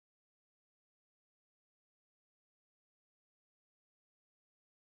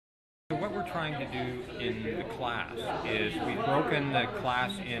what we're trying to do in the class is we've broken the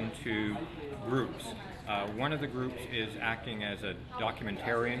class into groups. One of the groups is acting as a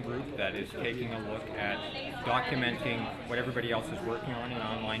documentarian group that is taking a look at documenting what everybody else is working on in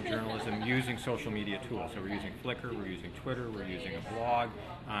online journalism using social media tools. So we're using Flickr, we're using Twitter, we're using a blog,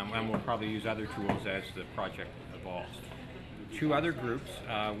 and we'll probably use other tools as the project evolves. Two other groups,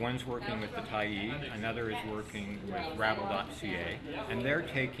 one's working with the Tyee, another is working with Rabble.ca, and they're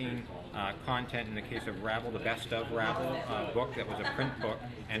taking content, in the case of Rabble, the Best of Rabble book that was a print book,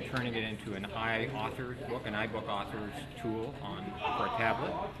 and turning it into an iAuthors book, an iBook authors tool for a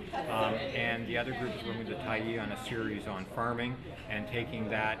tablet. And the other group is working with the Tyee on a series on farming, and taking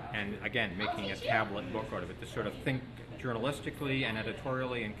that and, again, making a tablet book out of it to sort of think journalistically and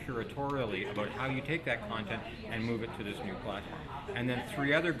editorially and curatorially about how you take that content and move it to this new platform. And then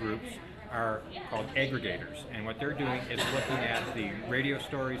three other groups are called aggregators, and what they're doing is looking at the radio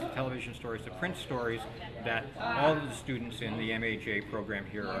stories, the television stories, the print stories that all of the students in the MAJ program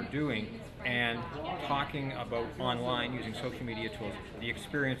here are doing, and talking about online using social media tools, the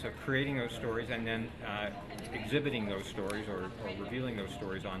experience of creating those stories and then exhibiting those stories or revealing those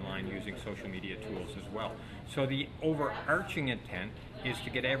stories online using social media tools as well. So the overarching intent is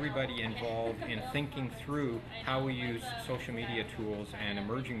to get everybody involved in thinking through how we use social media tools and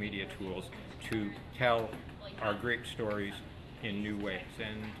emerging media tools to tell our great stories in new ways.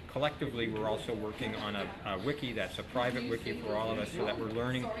 And collectively, we're also working on a wiki that's a private wiki for all of us, so that we're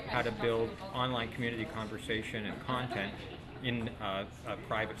learning how to build online community conversation and content in a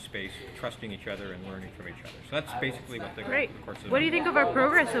private space, trusting each other and learning from each other. So that's basically what the course is about. What do you think of our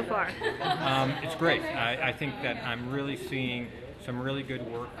progress so far? It's great. I think that I'm really seeing some really good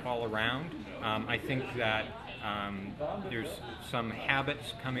work all around. I think that there's some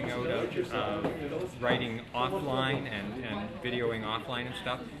habits coming out of writing offline and videoing offline and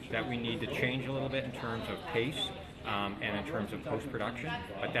stuff that we need to change a little bit in terms of pace and in terms of post-production,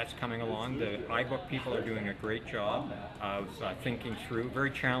 but that's coming along. The iBook people are doing a great job of thinking through very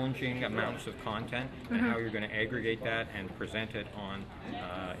challenging amounts of content and how you're going to aggregate that and present it on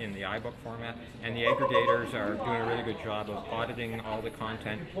in the iBook format. And the aggregators are doing a really good job of auditing all the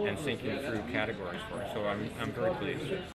content and thinking through categories for it. So I'm very pleased.